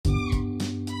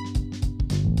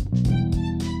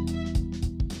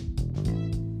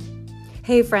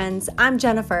Hey friends, I'm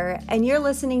Jennifer, and you're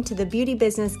listening to the Beauty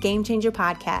Business Game Changer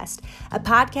Podcast, a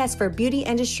podcast for beauty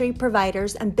industry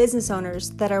providers and business owners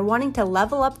that are wanting to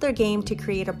level up their game to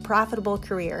create a profitable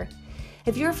career.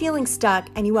 If you're feeling stuck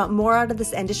and you want more out of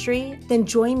this industry, then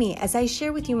join me as I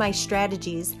share with you my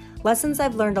strategies, lessons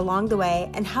I've learned along the way,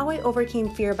 and how I overcame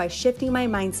fear by shifting my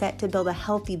mindset to build a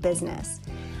healthy business.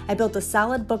 I built a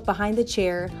solid book behind the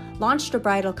chair, launched a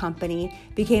bridal company,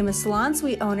 became a salon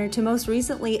suite owner to most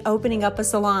recently opening up a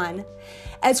salon.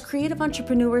 As creative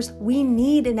entrepreneurs, we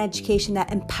need an education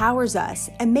that empowers us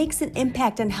and makes an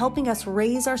impact on helping us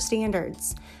raise our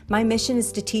standards. My mission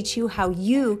is to teach you how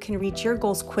you can reach your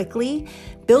goals quickly,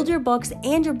 build your books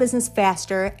and your business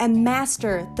faster, and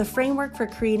master the framework for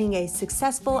creating a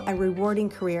successful and rewarding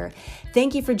career.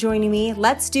 Thank you for joining me.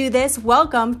 Let's do this.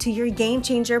 Welcome to your Game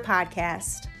Changer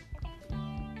Podcast.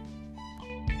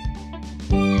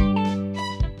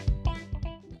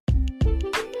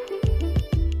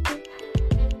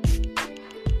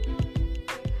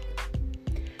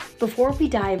 Before we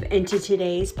dive into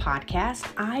today's podcast,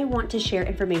 I want to share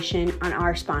information on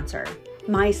our sponsor,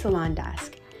 My Salon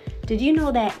Desk. Did you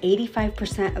know that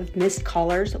 85% of missed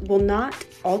callers will not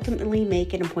ultimately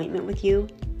make an appointment with you,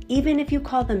 even if you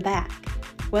call them back?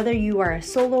 Whether you are a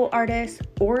solo artist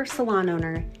or salon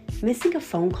owner, missing a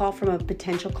phone call from a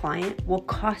potential client will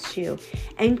cost you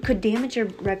and could damage your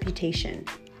reputation.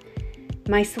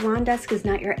 My Salon Desk is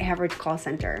not your average call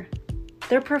center.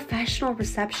 Their professional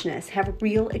receptionists have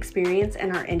real experience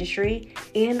in our industry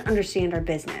and understand our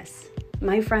business.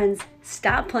 My friends,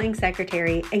 stop playing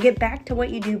secretary and get back to what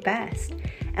you do best,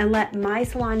 and let My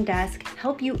Salon Desk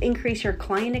help you increase your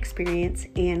client experience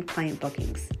and client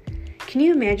bookings. Can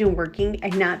you imagine working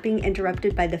and not being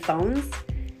interrupted by the phones?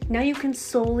 Now you can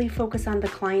solely focus on the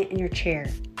client in your chair.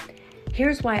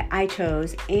 Here's why I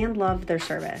chose and love their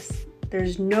service.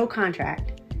 There's no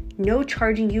contract, no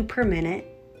charging you per minute,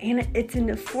 and it's an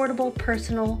affordable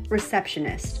personal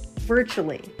receptionist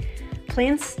virtually.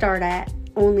 Plans start at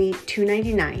only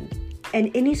 $2.99, and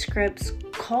any scripts,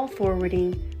 call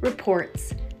forwarding,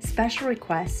 reports, special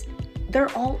requests,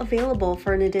 they're all available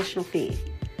for an additional fee.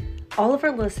 All of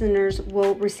our listeners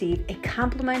will receive a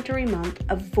complimentary month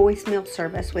of voicemail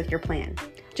service with your plan.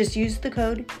 Just use the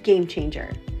code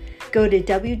GameChanger. Go to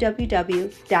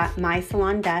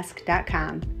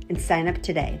www.mysalondesk.com and sign up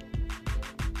today.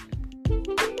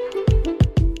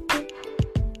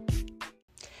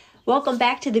 Welcome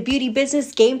back to the Beauty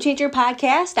Business Game Changer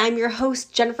Podcast. I'm your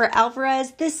host, Jennifer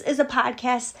Alvarez. This is a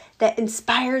podcast that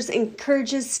inspires and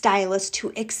encourages stylists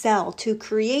to excel, to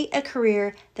create a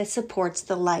career that supports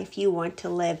the life you want to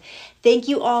live. Thank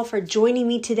you all for joining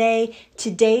me today.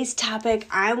 Today's topic,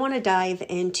 I want to dive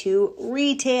into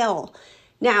retail.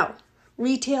 Now,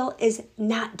 retail is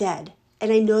not dead,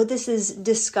 and I know this is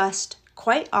discussed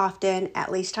quite often,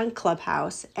 at least on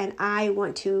Clubhouse, and I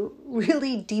want to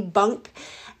really debunk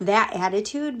that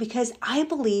attitude because I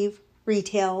believe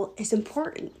retail is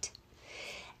important.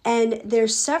 And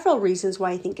there's several reasons why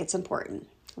I think it's important.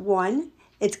 One,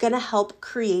 it's going to help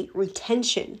create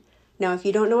retention. Now, if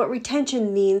you don't know what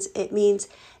retention means, it means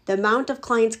the amount of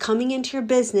clients coming into your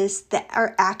business that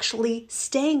are actually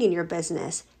staying in your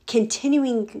business,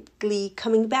 continually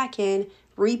coming back in,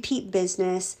 repeat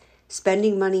business,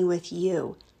 spending money with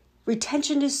you.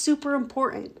 Retention is super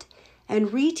important,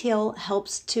 and retail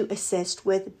helps to assist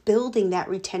with building that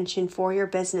retention for your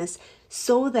business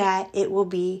so that it will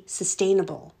be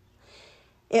sustainable.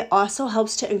 It also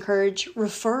helps to encourage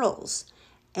referrals,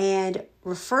 and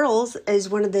referrals is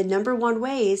one of the number one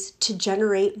ways to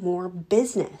generate more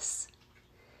business.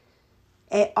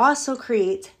 It also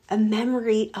creates a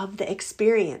memory of the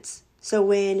experience. So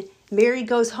when Mary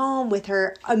goes home with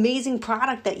her amazing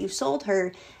product that you sold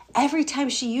her, every time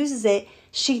she uses it,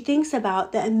 she thinks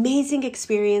about the amazing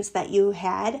experience that you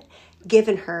had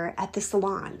given her at the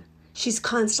salon. She's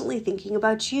constantly thinking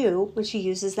about you when she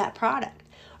uses that product.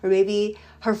 Or maybe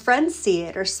her friends see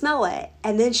it or smell it,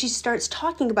 and then she starts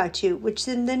talking about you, which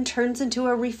then turns into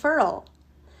a referral.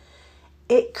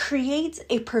 It creates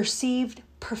a perceived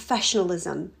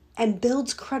professionalism and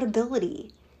builds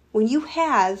credibility. When you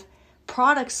have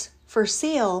products for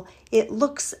sale, it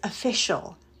looks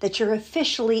official, that you're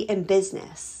officially in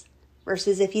business,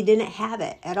 versus if you didn't have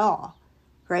it at all,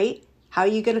 right? How are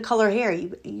you going to color hair? Are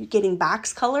you getting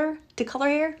box color to color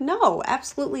hair? No,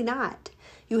 absolutely not.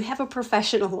 You have a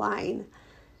professional line.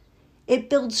 It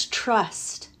builds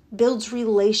trust, builds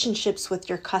relationships with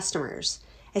your customers,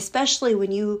 especially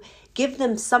when you give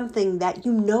them something that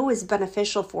you know is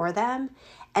beneficial for them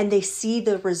and they see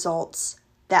the results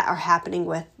that are happening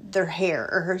with their hair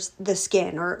or the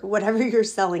skin or whatever you're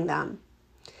selling them.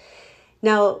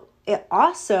 Now, it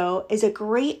also is a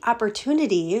great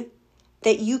opportunity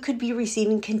that you could be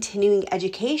receiving continuing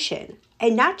education,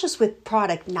 and not just with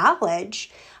product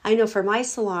knowledge. I know for my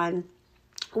salon,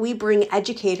 we bring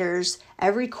educators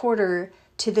every quarter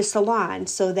to the salon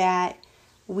so that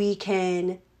we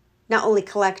can not only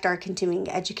collect our continuing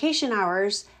education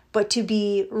hours, but to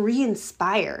be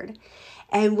re-inspired.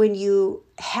 And when you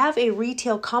have a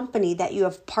retail company that you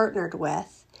have partnered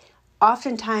with,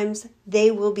 oftentimes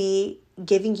they will be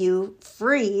giving you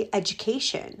free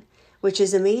education, which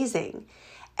is amazing.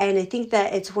 And I think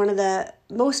that it's one of the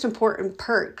most important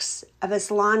perks of a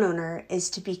salon owner is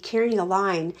to be carrying a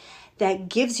line that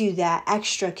gives you that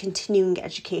extra continuing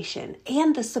education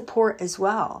and the support as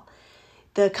well.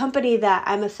 The company that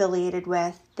I'm affiliated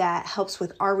with that helps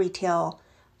with our retail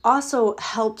also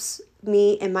helps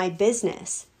me in my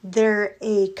business. They're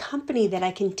a company that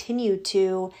I continue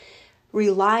to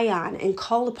rely on and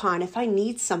call upon if I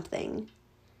need something.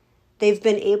 They've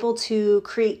been able to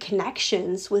create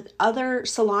connections with other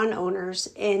salon owners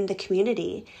in the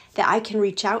community that I can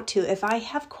reach out to if I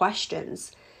have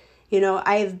questions.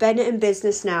 I've been in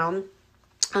business now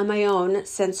on my own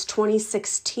since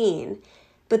 2016,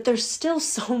 but there's still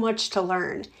so much to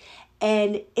learn.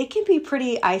 And it can be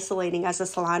pretty isolating as a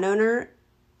salon owner,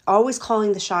 always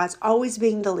calling the shots, always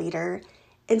being the leader.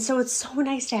 And so it's so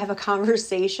nice to have a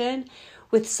conversation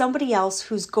with somebody else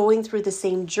who's going through the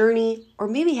same journey, or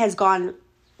maybe has gone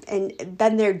and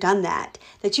been there, done that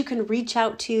you can reach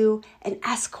out to and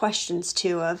ask questions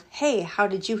to of, hey, how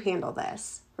did you handle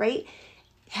this, right?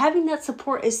 Having that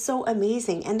support is so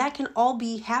amazing. And that can all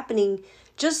be happening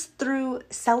just through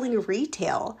selling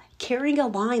retail, carrying a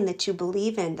line that you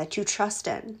believe in, that you trust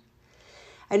in.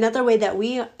 Another way that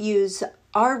we use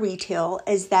our retail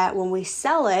is that when we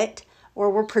sell it or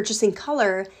we're purchasing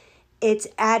color, it's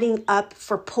adding up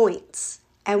for points.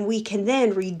 And we can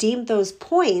then redeem those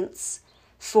points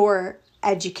for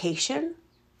education,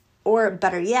 or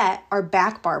better yet, our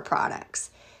back bar products.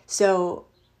 So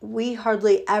we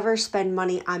hardly ever spend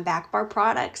money on back bar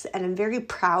products, and I'm very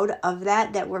proud of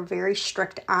that we're very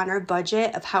strict on our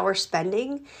budget of how we're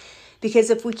spending,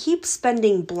 because if we keep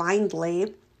spending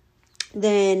blindly,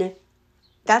 then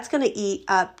that's going to eat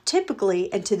up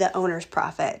typically into the owner's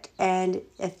profit. And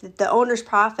if the owner's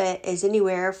profit is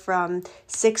anywhere from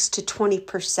 6 to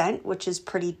 20%, which is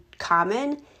pretty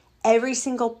common, every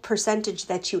single percentage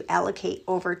that you allocate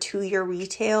over to your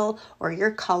retail or your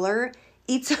color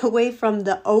eats away from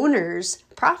the owner's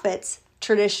profits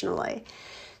traditionally.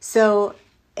 So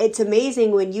it's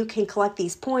amazing when you can collect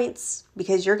these points,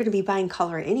 because you're going to be buying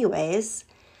color anyways,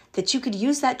 that you could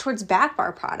use that towards back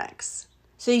bar products.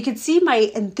 So you can see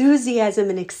my enthusiasm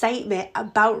and excitement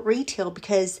about retail,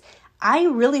 because I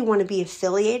really want to be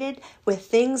affiliated with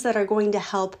things that are going to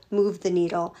help move the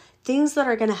needle, things that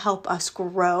are going to help us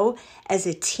grow as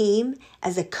a team,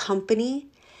 as a company,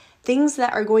 things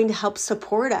that are going to help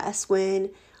support us when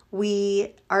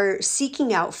we are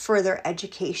seeking out further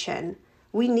education.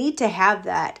 We need to have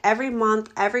that every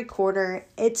month, every quarter.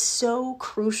 It's so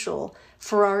crucial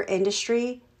for our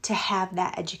industry to have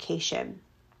that education.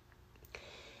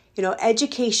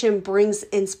 Education brings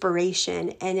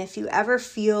inspiration. And if you ever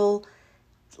feel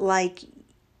like,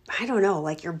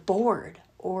 like you're bored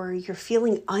or you're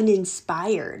feeling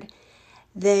uninspired,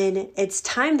 then it's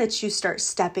time that you start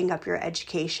stepping up your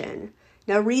education.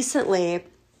 Now, recently,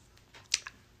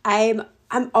 I'm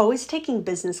always taking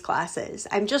business classes.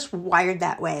 I'm just wired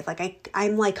that way.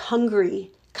 I'm like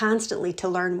hungry constantly to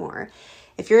learn more.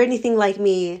 If you're anything like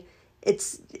me,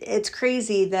 it's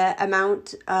crazy the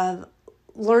amount of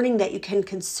learning that you can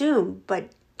consume,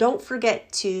 but don't forget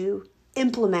to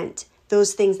implement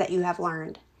those things that you have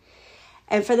learned.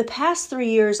 And for the past 3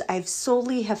 years, I've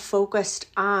solely have focused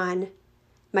on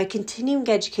my continuing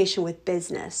education with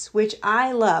business, which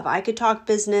I love. I could talk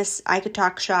business, I could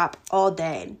talk shop all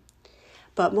day.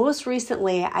 But most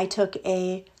recently, I took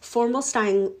a formal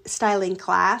styling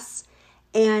class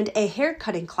and a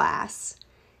haircutting class.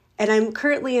 And I'm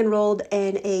currently enrolled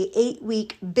in a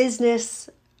 8-week business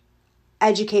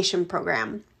education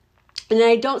program. And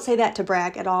I don't say that to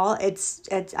brag at all.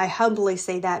 I humbly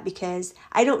say that because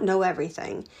I don't know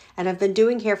everything. And I've been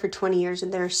doing hair for 20 years,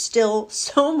 and there's still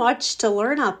so much to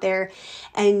learn out there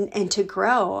and to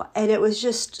grow. And it was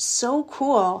just so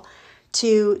cool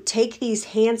to take these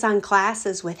hands-on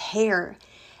classes with hair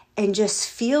and just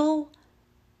feel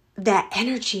that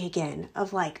energy again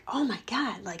of like, oh my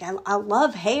God, like I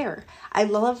love hair. I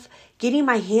love getting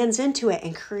my hands into it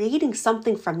and creating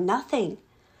something from nothing.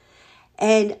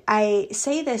 And I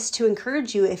say this to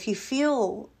encourage you, if you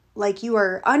feel like you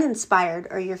are uninspired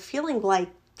or you're feeling like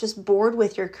just bored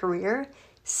with your career,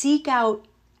 seek out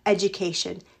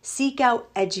education. Seek out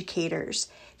educators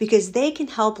because they can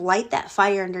help light that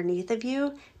fire underneath of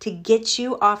you to get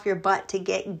you off your butt to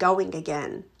get going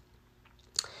again.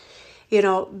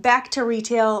 Back to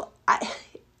retail,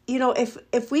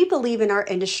 if we believe in our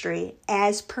industry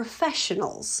as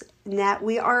professionals, that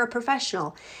we are a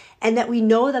professional, and that we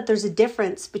know that there's a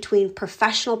difference between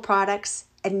professional products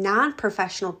and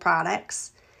non-professional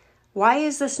products, why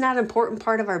is this not an important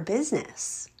part of our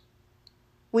business?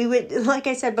 We would, like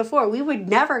I said before, we would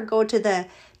never go to the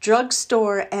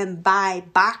drugstore and buy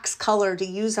box color to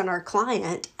use on our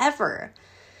client ever.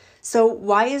 So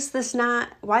why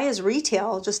is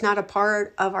retail just not a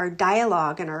part of our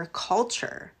dialogue and our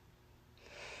culture?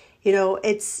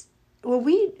 It's when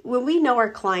we know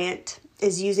our client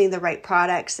is using the right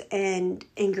products and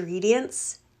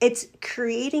ingredients, it's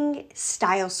creating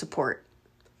style support,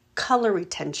 color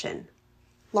retention,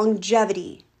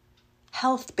 longevity,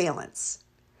 health balance.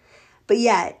 But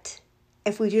yet,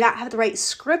 if we do not have the right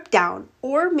script down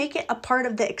or make it a part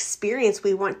of the experience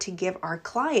we want to give our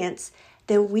clients,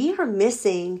 then we are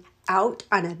missing out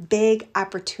on a big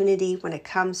opportunity when it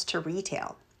comes to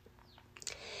retail.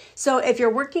 So if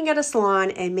you're working at a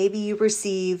salon and maybe you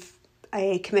receive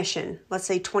a commission, let's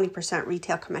say 20%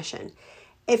 retail commission,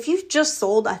 if you've just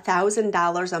sold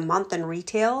 $1,000 a month in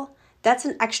retail, that's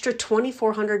an extra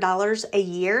 $2,400 a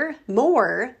year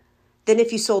more than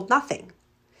if you sold nothing.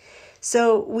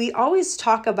 So we always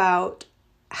talk about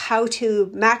how to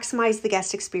maximize the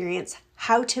guest experience,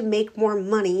 how to make more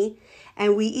money,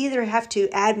 and we either have to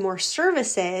add more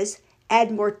services,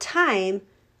 add more time,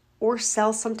 or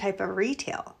sell some type of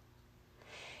retail.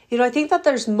 I think that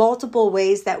there's multiple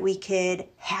ways that we could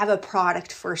have a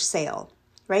product for sale,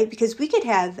 right? Because we could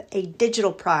have a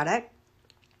digital product,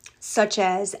 such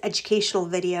as educational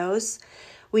videos.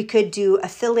 We could do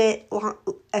affiliate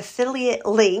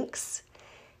links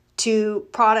to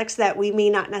products that we may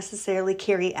not necessarily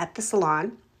carry at the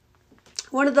salon.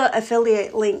 One of the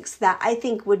affiliate links that I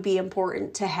think would be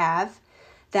important to have,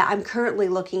 that I'm currently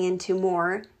looking into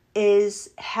more,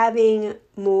 is having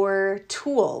more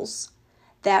tools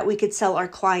that we could sell our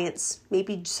clients,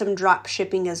 maybe some drop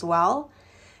shipping as well,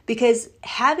 because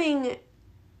having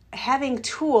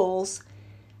tools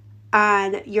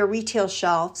on your retail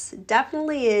shelves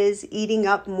definitely is eating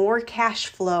up more cash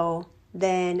flow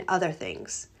than other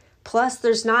things. Plus,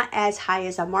 there's not as high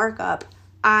as a markup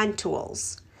on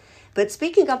tools. But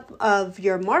speaking of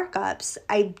your markups,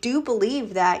 I do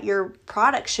believe that your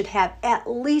product should have at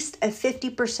least a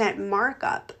 50%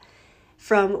 markup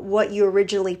from what you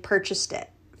originally purchased it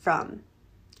from.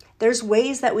 There's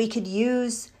ways that we could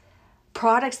use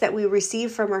products that we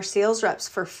receive from our sales reps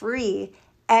for free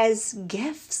as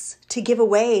gifts to give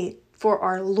away for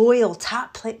our loyal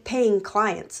top paying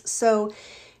clients. So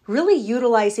really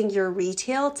utilizing your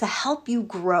retail to help you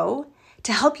grow,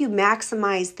 to help you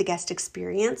maximize the guest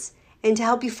experience, and to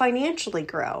help you financially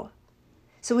grow.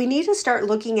 So we need to start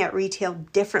looking at retail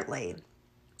differently,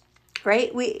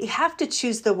 right? We have to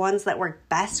choose the ones that work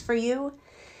best for you,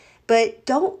 but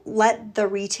don't let the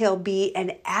retail be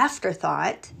an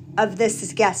afterthought of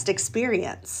this guest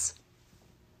experience.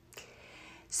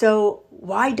 So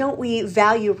why don't we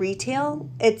value retail?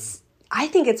 I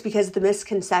think it's because of the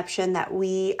misconception that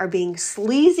we are being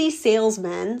sleazy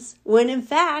salesmen, when in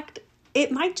fact,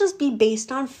 it might just be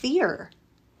based on fear.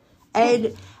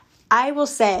 And I will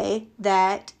say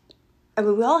that,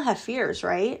 we all have fears,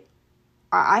 right?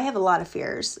 I have a lot of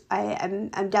fears.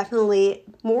 I'm definitely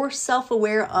more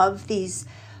self-aware of these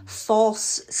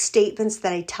false statements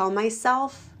that I tell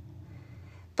myself.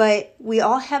 But we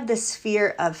all have this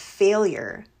fear of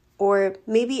failure, or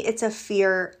maybe it's a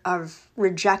fear of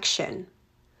rejection.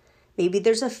 Maybe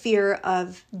there's a fear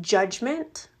of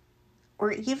judgment,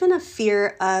 or even a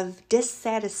fear of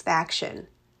dissatisfaction.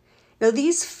 Now,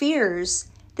 these fears,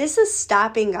 this is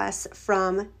stopping us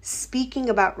from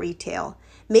speaking about retail,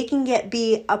 making it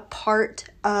be a part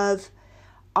of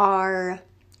our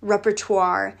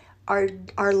repertoire,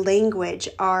 our language,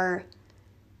 our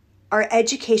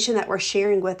education that we're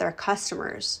sharing with our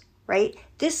customers, right?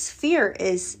 This fear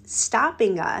is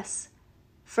stopping us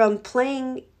from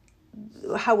playing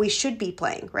how we should be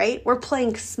playing, right? We're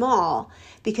playing small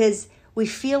because we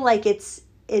feel like it's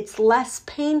less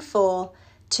painful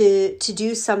to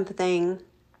do something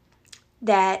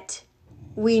that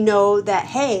we know that,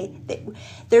 hey,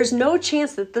 there's no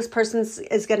chance that this person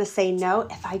is going to say no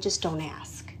if I just don't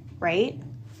ask, right?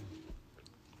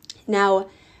 Now,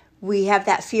 we have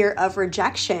that fear of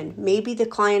rejection. Maybe the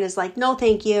client is like, no,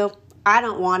 thank you. I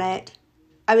don't want it.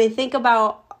 I mean, think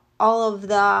about all of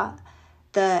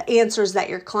the answers that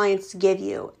your clients give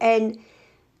you. And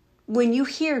when you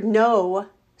hear no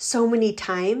so many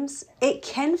times, it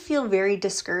can feel very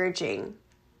discouraging.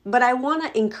 But I want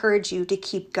to encourage you to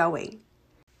keep going.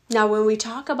 Now, when we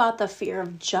talk about the fear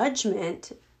of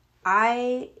judgment,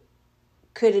 I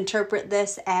could interpret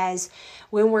this as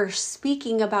when we're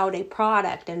speaking about a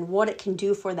product and what it can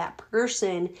do for that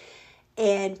person,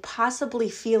 and possibly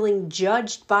feeling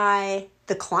judged by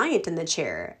the client in the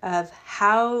chair of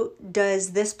how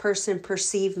does this person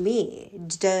perceive me?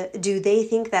 Do they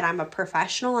think that I'm a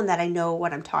professional and that I know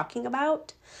what I'm talking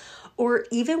about? Or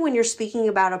even when you're speaking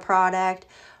about a product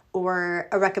or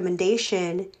a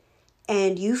recommendation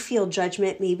and you feel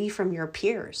judgment maybe from your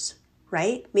peers,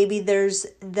 right? Maybe there's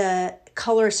the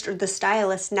colorist or the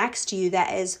stylist next to you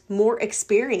that is more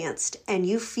experienced and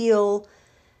you feel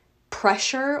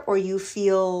pressure or you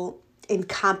feel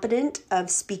incompetent of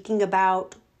speaking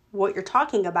about what you're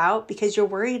talking about because you're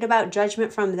worried about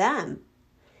judgment from them.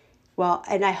 Well,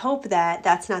 and I hope that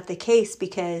that's not the case,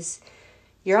 because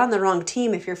you're on the wrong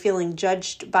team if you're feeling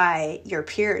judged by your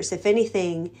peers. If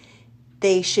anything,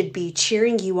 they should be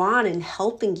cheering you on and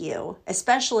helping you,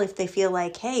 especially if they feel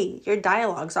like, hey, your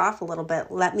dialogue's off a little bit.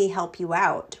 Let me help you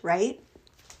out, right?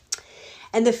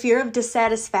 And the fear of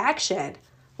dissatisfaction.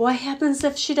 What happens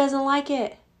if she doesn't like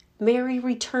it? Mary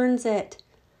returns it.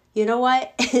 You know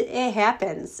what? It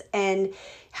happens. And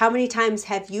how many times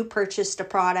have you purchased a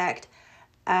product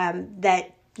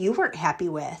that you weren't happy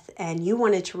with and you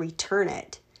wanted to return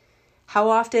it? How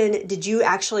often did you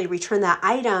actually return that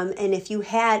item? And if you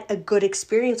had a good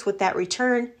experience with that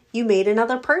return, you made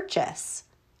another purchase,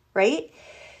 right?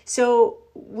 So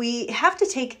we have to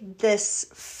take this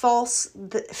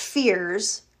the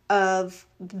fears of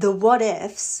the what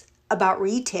ifs about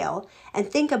retail and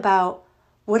think about,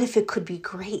 what if it could be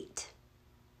great?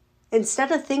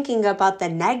 Instead of thinking about the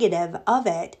negative of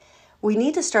it, we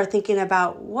need to start thinking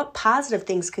about what positive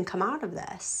things can come out of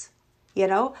this. You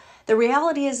know, the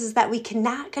reality is that we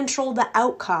cannot control the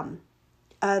outcome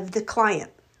of the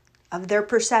client, of their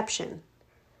perception.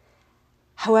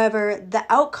 However, the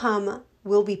outcome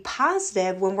will be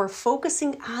positive when we're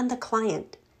focusing on the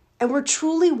client and we're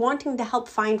truly wanting to help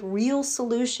find real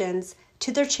solutions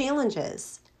to their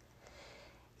challenges.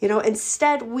 You know,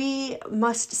 instead, we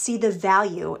must see the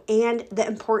value and the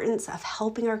importance of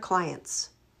helping our clients,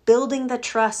 building the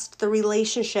trust, the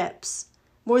relationships,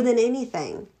 more than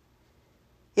anything.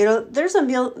 You know, there's a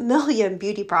million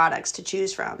beauty products to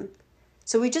choose from.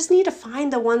 So we just need to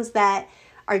find the ones that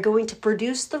are going to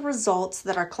produce the results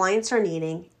that our clients are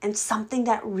needing and something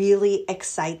that really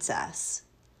excites us.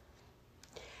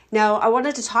 Now, I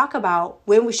wanted to talk about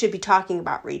when we should be talking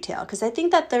about retail, because I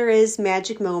think that there is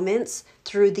magic moments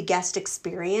through the guest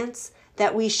experience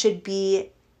that we should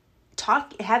be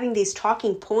having these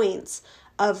talking points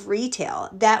of retail.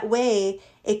 That way,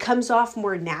 it comes off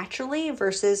more naturally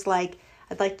versus like,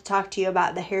 I'd like to talk to you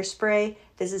about the hairspray.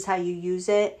 This is how you use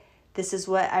it. This is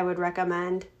what I would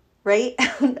recommend, right?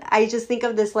 I just think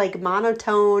of this like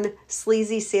monotone,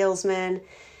 sleazy salesman.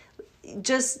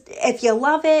 Just, if you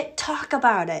love it, talk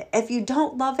about it. If you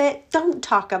don't love it, don't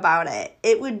talk about it.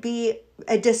 It would be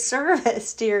a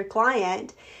disservice to your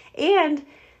client. And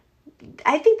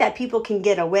I think that people can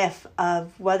get a whiff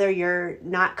of whether you're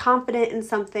not confident in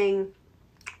something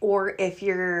or if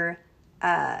you're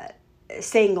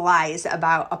saying lies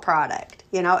about a product,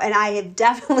 you know. And I have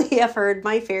definitely heard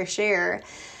my fair share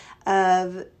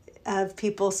of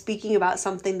people speaking about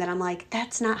something that I'm like,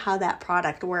 that's not how that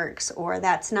product works, or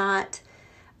that's not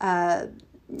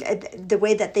the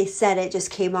way that they said it just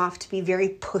came off to be very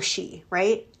pushy,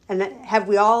 right? And have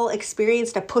we all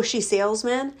experienced a pushy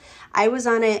salesman? I was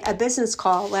on a business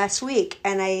call last week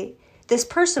and this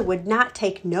person would not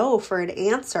take no for an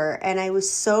answer. And I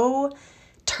was so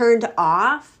turned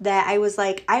off that I was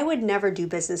like, I would never do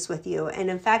business with you. And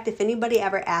in fact, if anybody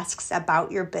ever asks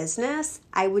about your business,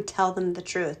 I would tell them the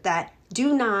truth, that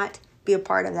do not be a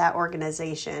part of that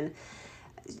organization.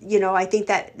 You know, I think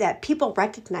that people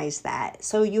recognize that.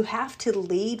 So you have to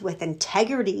lead with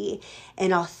integrity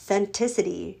and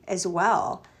authenticity as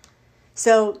well.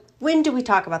 So when do we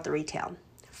talk about the retail?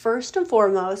 First and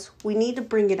foremost, we need to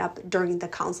bring it up during the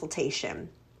consultation.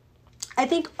 I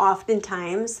think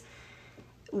oftentimes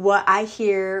what I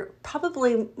hear,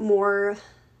 probably more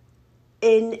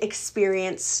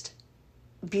inexperienced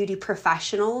beauty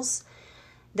professionals,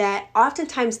 that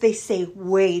oftentimes they say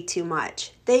way too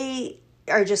much. They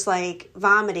are just like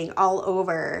vomiting all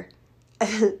over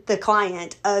the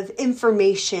client of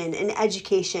information and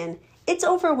education. It's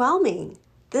overwhelming.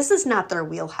 This is not their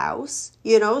wheelhouse,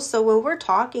 you know? So when we're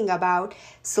talking about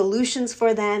solutions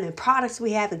for them and products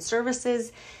we have and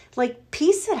services, like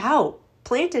piece it out,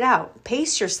 plant it out,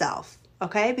 pace yourself,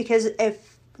 okay? Because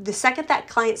if the second that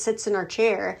client sits in our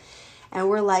chair and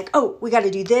we're like, oh, we got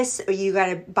to do this, or you got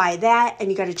to buy that,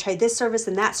 and you got to try this service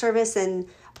and that service and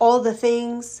all the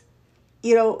things,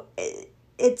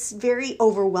 it's very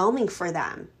overwhelming for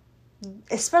them,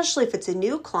 especially if it's a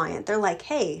new client. They're like,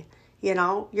 hey,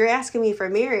 you're asking me for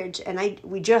marriage and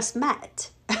we just met.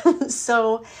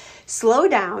 So slow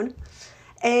down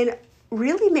and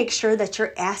really make sure that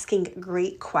you're asking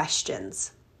great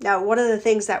questions. Now, one of the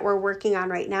things that we're working on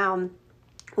right now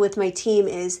with my team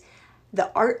is the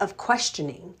art of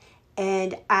questioning.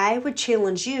 And I would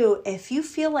challenge you, if you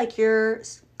feel like your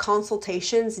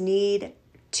consultations need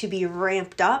to be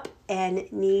ramped up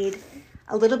and need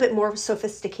a little bit more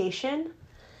sophistication,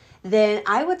 then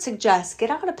I would suggest get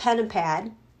out a pen and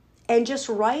pad and just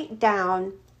write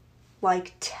down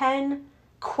like 10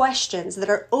 questions that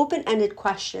are open-ended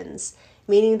questions,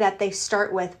 meaning that they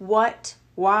start with what,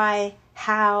 why,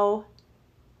 how,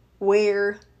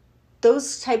 where,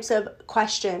 those types of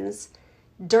questions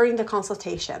during the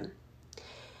consultation.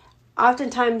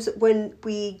 Oftentimes when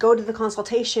we go to the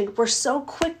consultation, we're so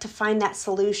quick to find that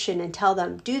solution and tell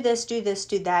them, do this, do this,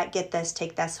 do that, get this,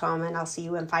 take this home, and I'll see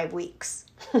you in 5 weeks.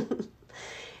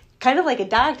 Kind of like a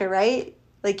doctor, right?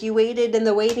 Like you waited in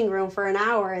the waiting room for an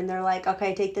hour and they're like,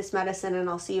 okay, take this medicine and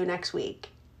I'll see you next week.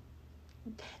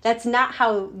 That's not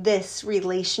how this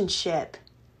relationship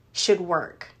should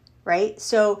work, right?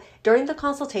 So during the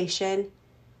consultation,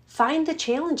 find the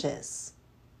challenges.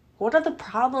 What are the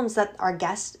problems that our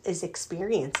guest is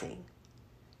experiencing?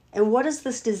 And what is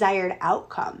this desired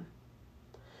outcome?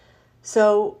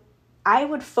 So I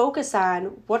would focus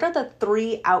on what are the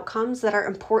 3 outcomes that are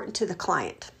important to the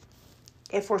client.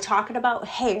 If we're talking about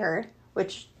hair,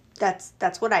 which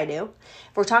that's what I do.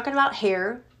 If we're talking about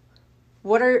hair,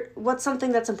 what's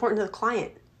something that's important to the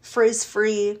client?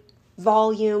 Frizz-free,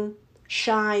 volume,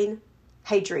 shine,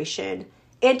 hydration,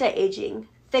 anti-aging,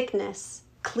 thickness,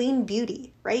 clean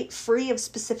beauty, right? Free of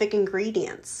specific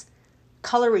ingredients,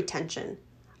 color retention.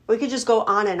 We could just go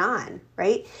on,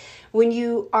 right? When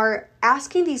you are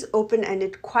asking these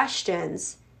open-ended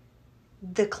questions,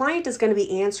 the client is going to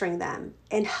be answering them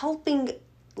and helping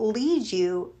lead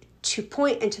you to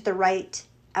point into the right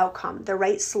outcome, the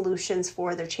right solutions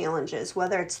for their challenges,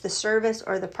 whether it's the service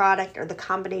or the product or the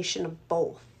combination of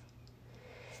both.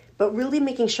 But really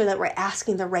making sure that we're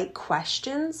asking the right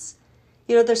questions.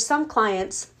 There's some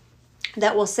clients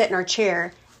that will sit in our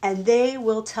chair and they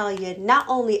will tell you not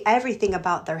only everything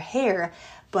about their hair,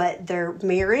 but their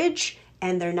marriage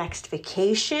and their next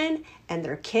vacation and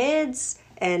their kids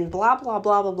and blah, blah,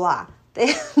 blah, blah, blah.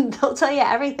 They'll tell you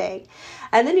everything.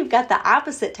 And then you've got the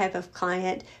opposite type of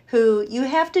client who you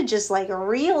have to just like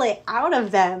reel it out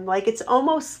of them. Like it's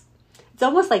almost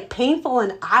like painful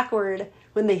and awkward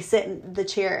when they sit in the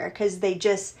chair because they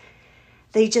just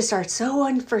are so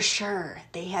unsure.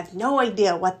 They have no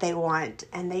idea what they want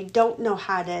and they don't know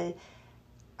how to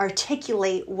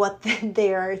articulate what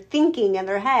they're thinking in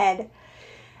their head.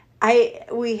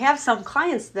 We have some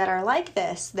clients that are like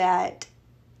this, that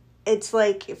it's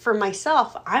like, for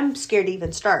myself, I'm scared to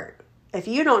even start. If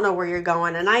you don't know where you're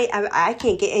going and I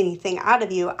can't get anything out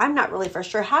of you, I'm not really for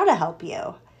sure how to help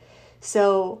you.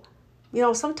 So,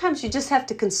 sometimes you just have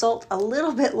to consult a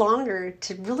little bit longer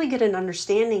to really get an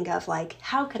understanding of like,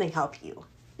 how can I help you?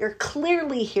 You're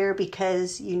clearly here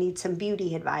because you need some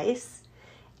beauty advice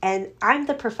and I'm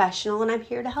the professional and I'm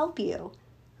here to help you,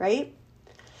 right?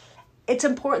 It's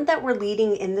important that we're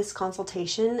leading in this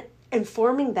consultation,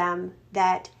 informing them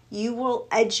that you will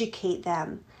educate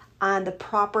them on the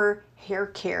proper hair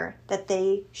care that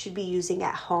they should be using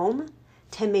at home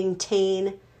to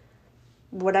maintain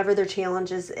whatever their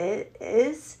challenges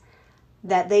is,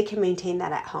 that they can maintain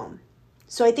that at home.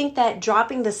 So I think that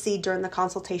dropping the seed during the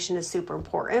consultation is super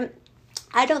important.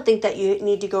 I don't think that you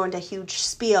need to go into a huge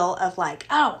spiel of like,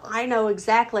 oh, I know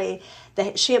exactly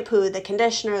the shampoo, the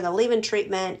conditioner, the leave-in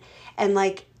treatment, and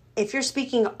like, if you're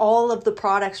speaking all of the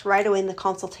products right away in the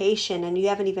consultation and you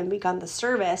haven't even begun the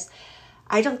service,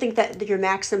 I don't think that you're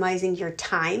maximizing your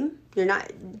time. You're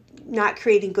not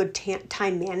creating good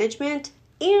time management.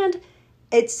 And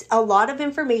it's a lot of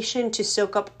information to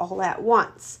soak up all at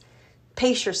once.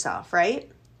 Pace yourself,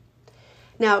 right?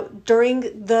 Now, during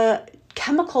the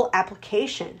chemical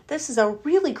application, this is a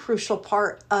really crucial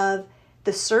part of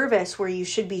the service where you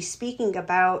should be speaking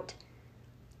about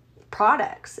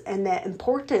products and the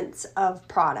importance of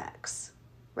products,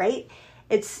 right?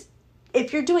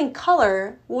 If you're doing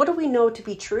color, what do we know to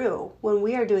be true when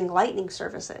we are doing lightening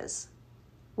services?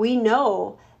 We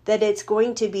know that it's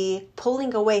going to be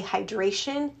pulling away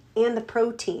hydration and the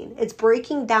protein. It's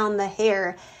breaking down the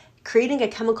hair, creating a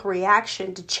chemical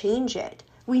reaction to change it.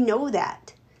 We know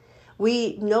that.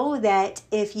 We know that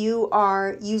if you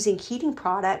are using heating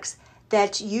products,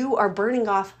 that you are burning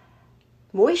off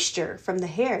moisture from the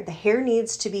hair. The hair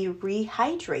needs to be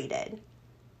rehydrated.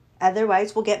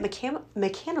 Otherwise, we'll get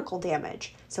mechanical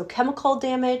damage. So chemical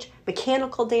damage,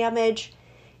 mechanical damage,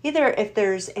 either if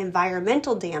there's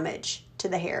environmental damage to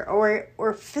the hair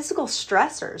or physical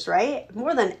stressors, right?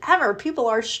 More than ever, people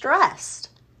are stressed.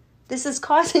 This is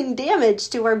causing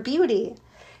damage to our beauty.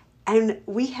 And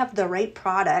we have the right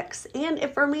products and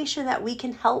information that we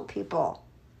can help people.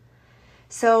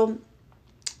 So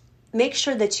make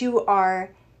sure that you are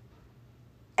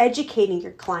educating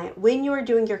your client when you are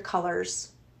doing your color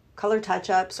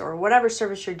touch-ups, or whatever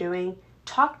service you're doing.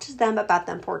 Talk to them about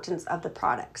the importance of the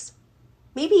products.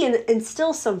 Maybe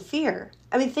instill some fear.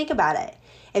 I mean, think about it.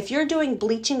 If you're doing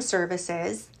bleaching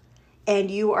services and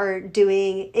you are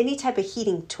doing any type of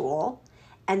heating tool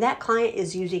and that client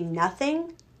is using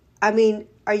nothing, I mean,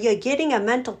 are you getting a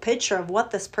mental picture of what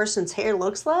this person's hair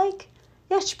looks like?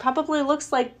 Yeah, she probably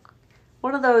looks like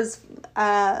one of those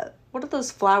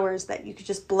flowers that you could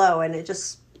just blow and it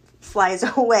just flies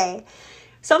away.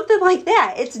 Something like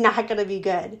that. It's not going to be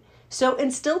good. So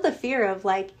instill the fear of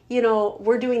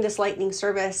we're doing this lightning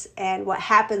service, and what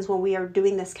happens when we are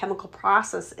doing this chemical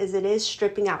process is it is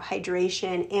stripping out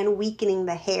hydration and weakening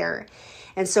the hair.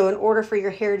 And so in order for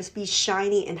your hair to be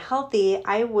shiny and healthy,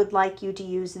 I would like you to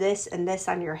use this and this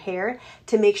on your hair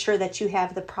to make sure that you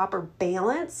have the proper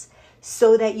balance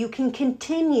so that you can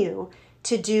continue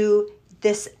to do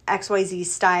this XYZ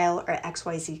style or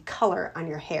XYZ color on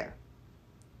your hair,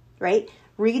 right?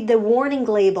 Read the warning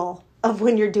label of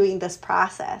when you're doing this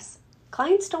process.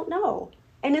 Clients don't know,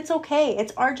 and it's okay.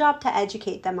 It's our job to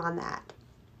educate them on that.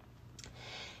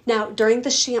 Now, during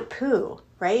the shampoo,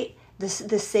 right?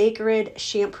 The sacred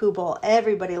shampoo bowl,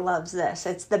 everybody loves this.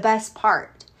 It's the best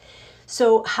part.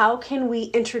 So how can we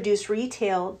introduce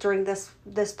retail during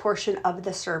this portion of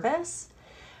the service?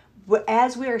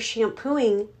 As we are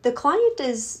shampooing, the client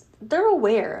they're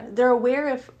aware. They're aware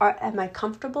of, am I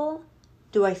comfortable?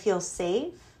 Do I feel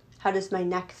safe? How does my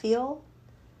neck feel?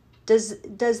 Does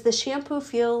the shampoo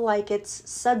feel like it's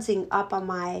sudsing up on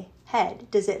my head?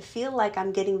 Does it feel like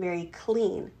I'm getting very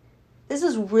clean? This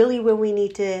is really when we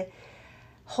need to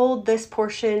hold this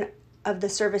portion of the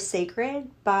service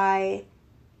sacred by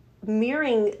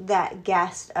mirroring that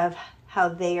guest of how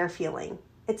they are feeling.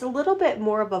 It's a little bit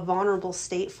more of a vulnerable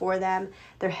state for them.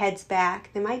 Their head's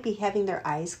back. They might be having their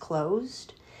eyes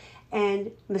closed.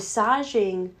 And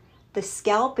massaging the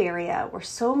scalp area where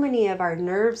so many of our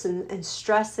nerves and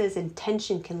stresses and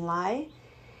tension can lie,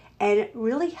 and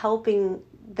really helping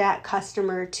that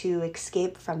customer to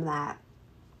escape from that.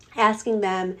 Asking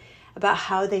them about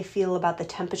how they feel about the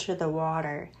temperature of the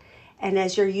water. And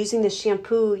as you're using the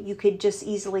shampoo, you could just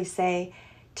easily say,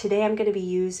 today I'm going to be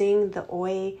using the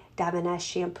Eau d'Amanès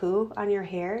shampoo on your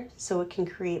hair so it can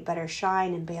create better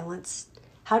shine and balance.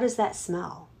 How does that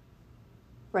smell?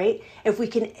 Right? If we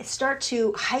can start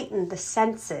to heighten the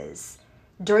senses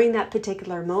during that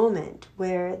particular moment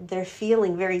where they're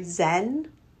feeling very zen,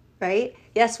 right?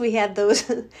 Yes, we have those,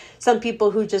 some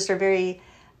people who just are very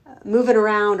moving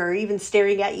around or even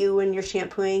staring at you when you're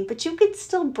shampooing, but you could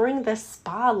still bring this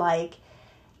spa-like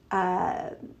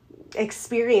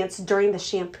experience during the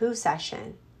shampoo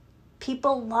session.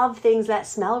 People love things that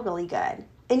smell really good.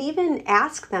 And even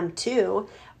ask them too,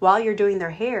 while you're doing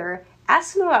their hair,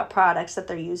 ask them about products that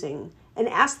they're using and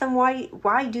ask them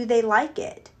why do they like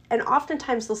it. And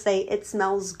oftentimes they'll say it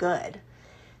smells good.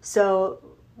 So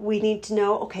we need to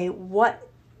know, okay, what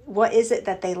is it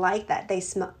that they like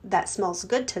that smells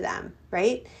good to them,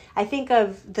 right? I think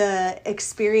of the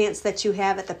experience that you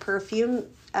have at the perfume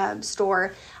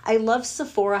store. I love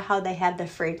Sephora, how they had the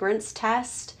fragrance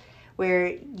test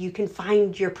where you can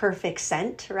find your perfect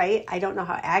scent, right? I don't know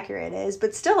how accurate it is,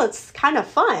 but still it's kind of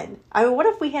fun. I mean, what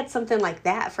if we had something like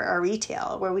that for our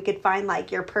retail where we could find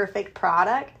like your perfect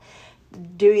product,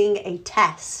 doing a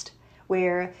test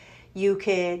where you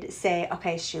could say,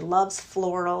 okay, she loves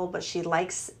floral, but she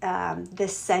likes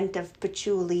this scent of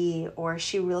patchouli, or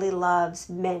she really loves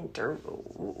mint, or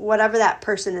whatever that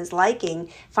person is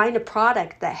liking. Find a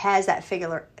product that has that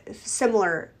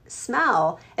similar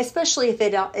smell, especially if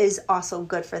it is also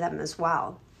good for them as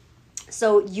well.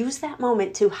 So use that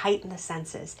moment to heighten the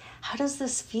senses. How does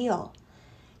this feel?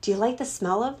 Do you like the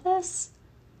smell of this?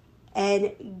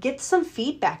 And get some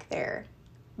feedback there.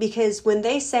 Because when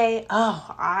they say,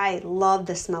 oh, I love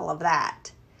the smell of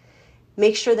that,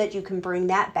 make sure that you can bring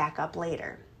that back up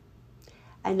later.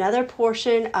 Another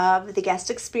portion of the guest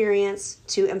experience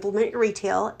to implement your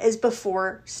retail is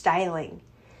before styling.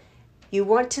 You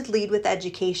want to lead with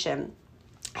education.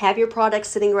 have your products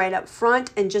sitting right up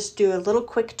front and just do a little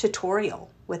quick tutorial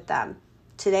with them.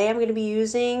 Today I'm going to be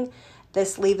using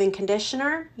this leave-in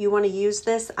conditioner. You want to use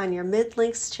this on your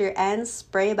mid-lengths to your ends.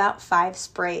 Spray about 5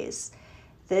 sprays.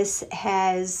 This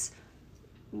has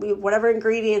whatever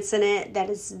ingredients in it that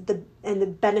is the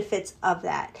benefits of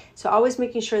that. So always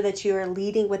making sure that you are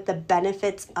leading with the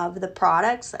benefits of the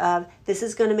products of this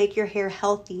is going to make your hair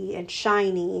healthy and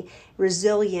shiny,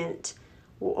 resilient,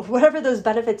 whatever those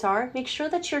benefits are. Make sure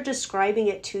that you're describing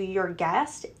it to your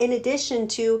guest in addition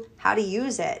to how to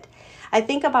use it. I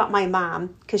think about my mom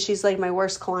because she's like my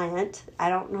worst client. I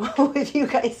don't know if you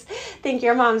guys think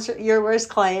your mom's your worst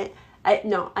client.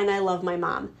 No, and I love my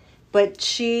mom. But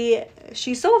she's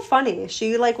so funny.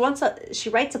 She she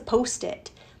writes a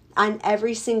Post-it on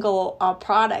every single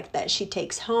product that she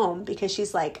takes home because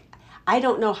she's like, I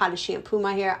don't know how to shampoo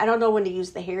my hair. I don't know when to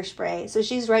use the hairspray. So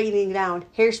she's writing down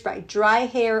hairspray, dry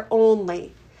hair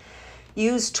only.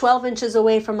 Use 12 inches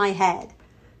away from my head.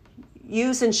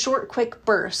 Use in short, quick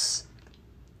bursts.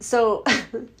 So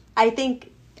I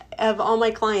think of all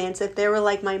my clients, if they were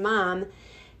like my mom,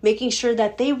 making sure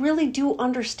that they really do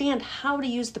understand how to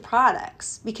use the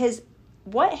products. Because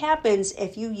what happens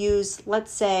if you use,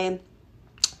 let's say,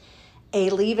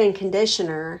 a leave-in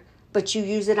conditioner, but you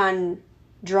use it on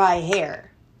dry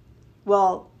hair?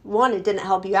 Well, 1, it didn't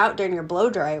help you out during your blow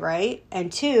dry, right?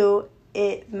 And 2,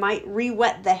 it might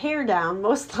re-wet the hair down,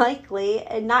 most likely,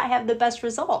 and not have the best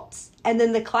results. And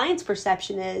then the client's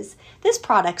perception is, this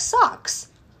product sucks.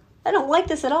 I don't like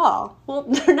this at all. Well,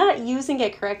 they're not using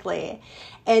it correctly.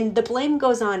 And the blame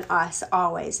goes on us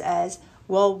always as,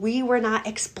 well, we were not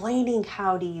explaining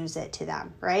how to use it to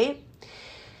them, right?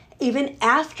 Even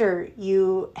after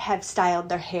you have styled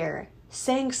their hair,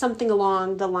 saying something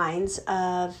along the lines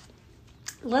of,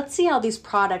 let's see how these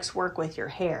products work with your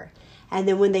hair. And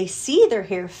then when they see their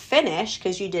hair finish,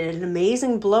 because you did an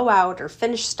amazing blowout or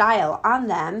finish style on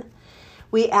them,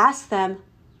 we ask them,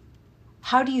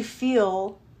 how do you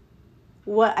feel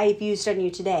what I've used on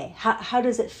you today? How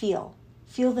does it feel?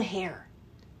 Feel the hair.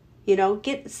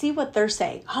 See what they're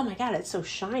saying. Oh my God, it's so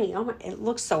shiny. It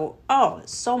looks so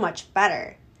much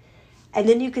better. And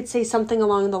then you could say something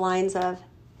along the lines of,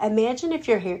 imagine if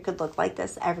your hair could look like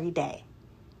this every day.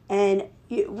 And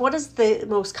what is the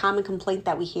most common complaint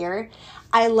that we hear?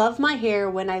 I love my hair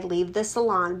when I leave the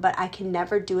salon, but I can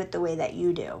never do it the way that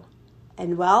you do.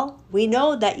 And well, we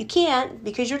know that you can't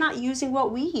because you're not using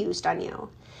what we used on you.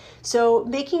 So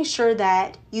making sure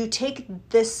that you take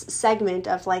this segment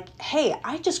of like, hey,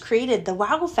 I just created the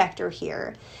wow factor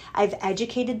here. I've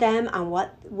educated them on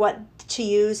what to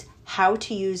use, how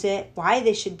to use it, why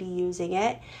they should be using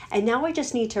it. And now I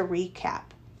just need to recap.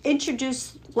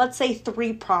 Introduce, let's say,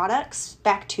 3 products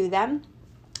back to them.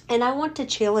 And I want to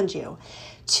challenge you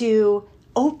to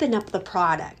open up the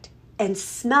product and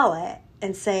smell it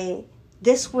and say,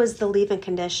 this was the leave-in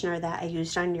conditioner that I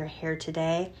used on your hair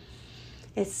today.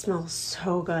 It smells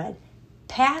so good.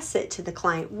 Pass it to the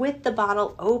client with the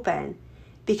bottle open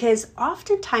because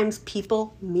oftentimes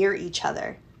people mirror each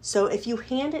other. So if you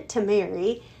hand it to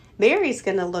Mary, Mary's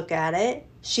going to look at it.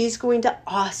 She's going to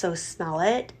also smell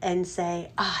it and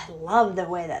say, I love the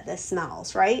way that this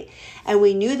smells, right? And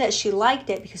we knew that she liked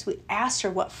it because we asked her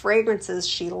what fragrances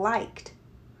she liked.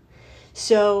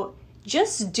 So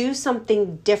just do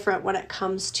something different when it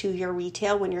comes to your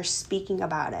retail when you're speaking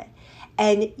about it.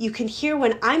 And you can hear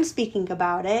when I'm speaking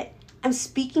about it, I'm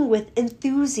speaking with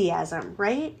enthusiasm,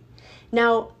 right?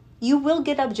 Now, you will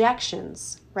get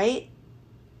objections, right?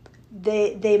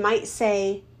 They might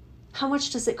say, how much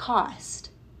does it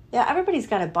cost? Yeah, everybody's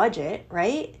got a budget,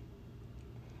 right?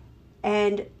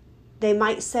 And they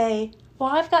might say, well,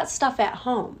 I've got stuff at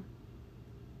home.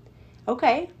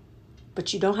 Okay,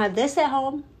 but you don't have this at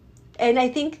home. And I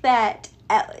think that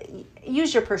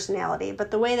use your personality,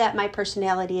 but the way that my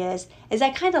personality is I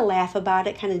kind of laugh about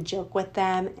it, kind of joke with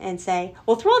them and say,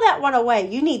 well, throw that one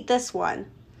away. You need this one.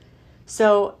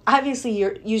 So obviously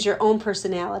use your own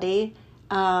personality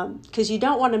because you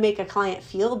don't want to make a client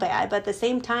feel bad, but at the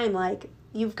same time, like,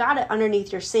 you've got it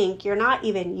underneath your sink. You're not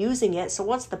even using it. So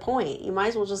what's the point? You might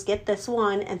as well just get this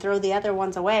one and throw the other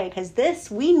ones away because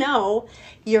this, we know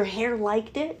your hair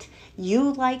liked it.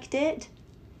 You liked it.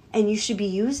 And you should be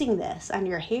using this on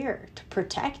your hair to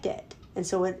protect it. And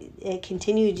so it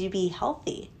continues to be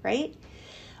healthy, right?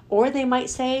 Or they might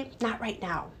say, not right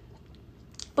now.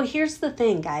 But here's the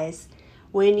thing, guys.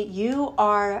 When you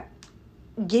are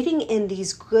getting in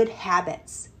these good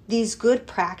habits, these good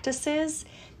practices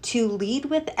to lead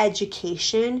with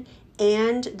education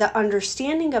and the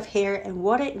understanding of hair and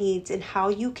what it needs and how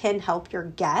you can help your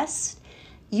guests,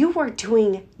 you are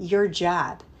doing your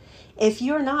job. If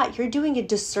you're not, you're doing a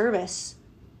disservice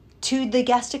to the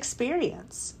guest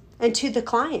experience and to the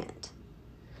client.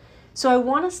 So I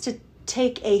want us to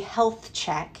take a health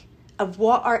check of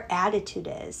what our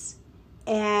attitude is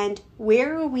and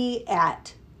where are we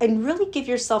at, and really give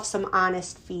yourself some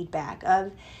honest feedback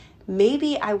of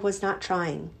maybe I was not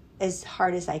trying as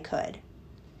hard as I could.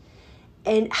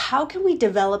 And how can we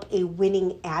develop a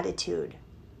winning attitude?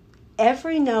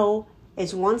 Every no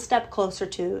is one step closer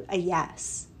to a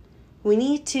yes. We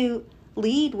need to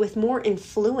lead with more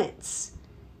influence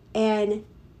and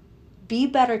be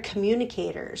better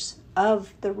communicators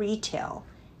of the retail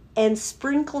and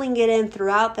sprinkling it in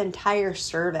throughout the entire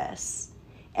service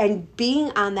and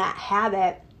being on that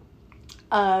habit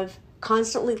of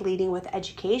constantly leading with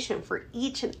education for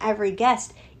each and every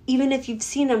guest. Even if you've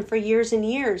seen them for years and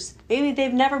years, maybe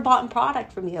they've never bought a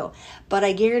product from you, but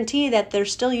I guarantee that they're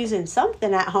still using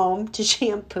something at home to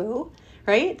shampoo,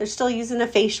 right? They're still using a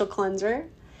facial cleanser.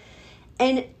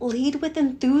 And lead with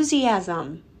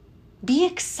enthusiasm. Be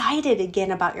excited again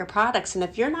about your products. And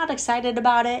if you're not excited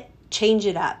about it, change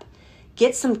it up.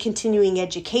 Get some continuing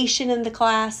education in the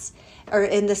class or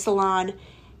in the salon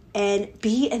and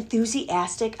be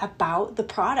enthusiastic about the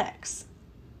products.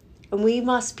 And we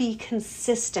must be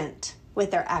consistent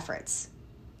with our efforts.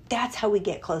 That's how we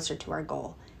get closer to our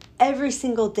goal. Every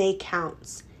single day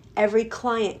counts. Every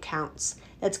client counts.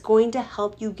 That's going to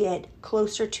help you get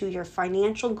closer to your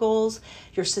financial goals,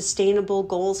 your sustainable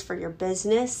goals for your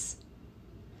business.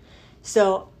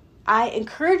 So I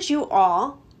encourage you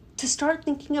all to start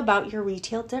thinking about your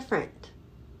retail different.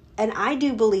 And I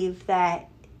do believe that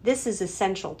this is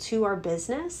essential to our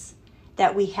business,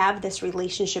 that we have this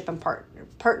relationship and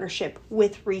partnership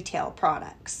with retail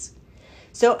products.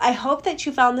 So I hope that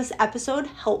you found this episode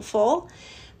helpful.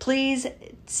 Please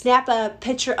snap a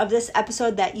picture of this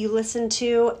episode that you listened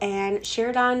to and share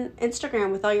it on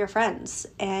Instagram with all your friends.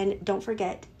 And don't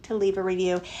forget to leave a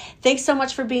review. Thanks so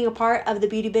much for being a part of the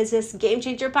Beauty Business Game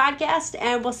Changer podcast,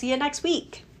 and we'll see you next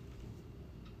week.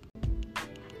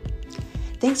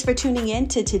 Thanks for tuning in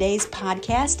to today's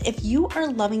podcast. If you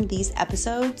are loving these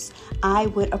episodes, I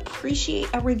would appreciate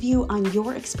a review on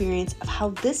your experience of how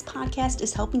this podcast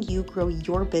is helping you grow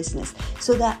your business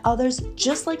so that others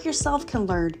just like yourself can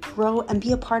learn, grow, and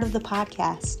be a part of the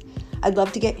podcast. I'd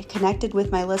love to get connected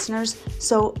with my listeners,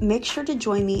 so make sure to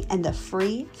join me in the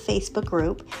free Facebook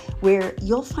group where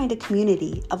you'll find a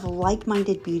community of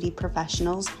like-minded beauty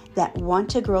professionals that want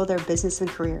to grow their business and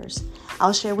careers.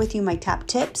 I'll share with you my top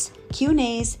tips,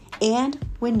 Q&As, and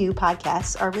when new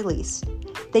podcasts are released.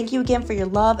 Thank you again for your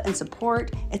love and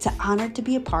support. It's an honor to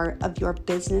be a part of your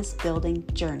business building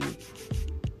journey.